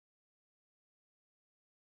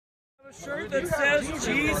A shirt that says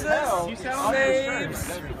Jesus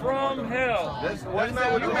saves from hell. That's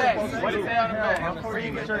not what you meant. What is that on the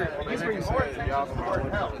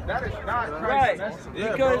That is not right,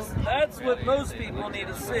 because that's what most people need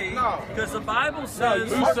to see. Because the Bible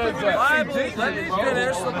says, let me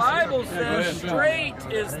finish. The Bible says straight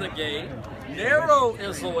is the gate, narrow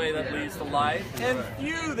is the way that leads to life, and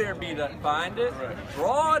few there be that find it.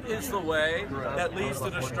 Broad is the way that leads to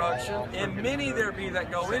destruction, and many there be that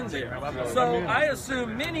go in there. So I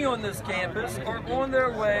assume many on this campus are on their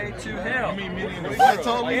way to hell. And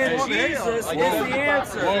Jesus is the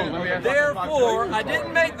answer. Therefore, I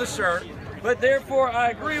didn't make the shirt, but therefore I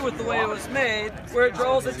agree with the way it was made, where it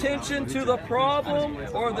draws attention to the problem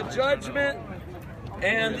or the judgment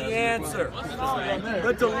and the answer.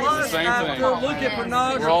 But to lust after, look at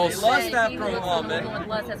pornography, lust after a woman,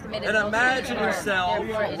 and imagine yourself,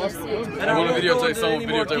 and I won't go into any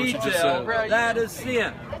more detail, that is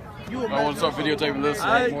sin. I want to start videotaping this.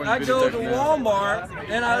 I go to Walmart,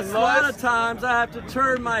 and a lot of times I have to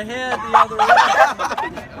turn my head the other way.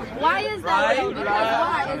 Why is that? Right? Because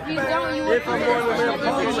why? If you don't, you if I'm going to live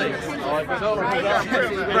holy.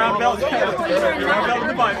 Brown belt in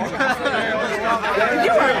the Bible.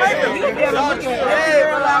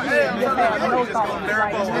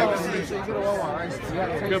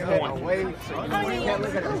 Good point.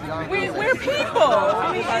 We're people.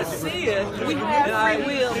 I mean, I see it, and I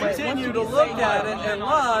continue to look at it and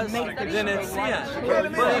lust, then it's sin. But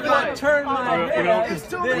if I turn my head,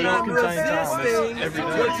 then I'm resisting the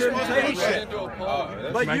temptation.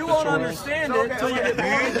 But you won't understand it until you get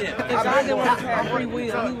born again. If God didn't want to have free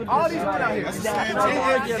will, he would all these women out here.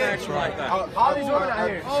 I get action like that. All these women out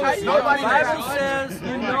here. The Bible says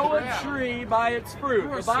you know a tree by its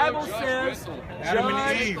fruit. The Bible says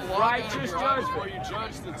judge righteous judgment. You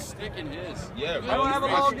judge the stick in his. I don't have a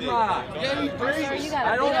long eye.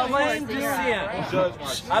 I don't claim to sin.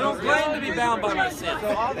 I don't claim to be bound by my sin.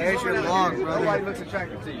 There's your long, brother. Nobody looks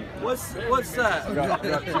attractive to you. What's that? I got 2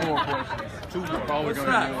 more questions. What's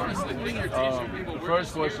that? The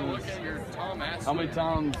first question is, how many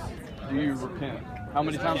times do you repent? How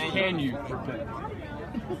many times can you repent?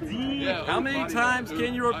 How many times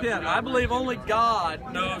can you repent? I believe only God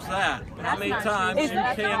knows that. How many times you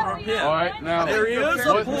can repent. All right, now there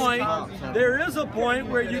is a point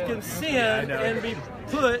where you can sin and be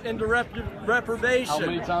put into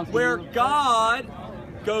reprobation, where God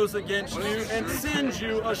goes against you and sends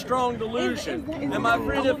you a strong delusion. And my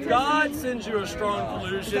friend, if God sends you a strong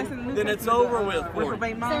delusion, then it's over with for you.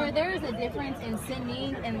 Sir, there is a difference in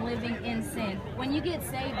sinning and living in sin. When you get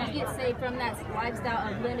saved from that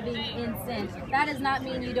lifestyle of living in sin. That does not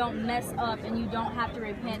mean you don't mess up and you don't have to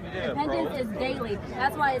repent. Repentance is daily.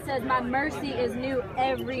 That's why it says my mercy is new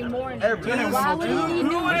every morning. Why would it be new?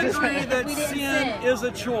 Who would agree that sin is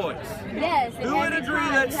a choice? Yes. Who would agree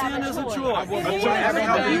that sin is a choice?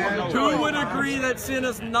 Who would agree that sin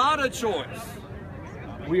is not a choice?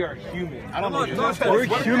 We are human. We're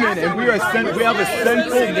human and we have a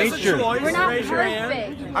sinful nature. We're not Raise your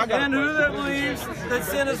hand. And who that believes that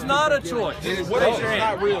sin is not a choice? Raise your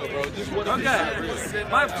hand. Okay.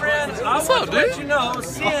 My friend, I want to let you know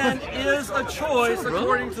sin is a choice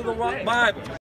according to the Bible.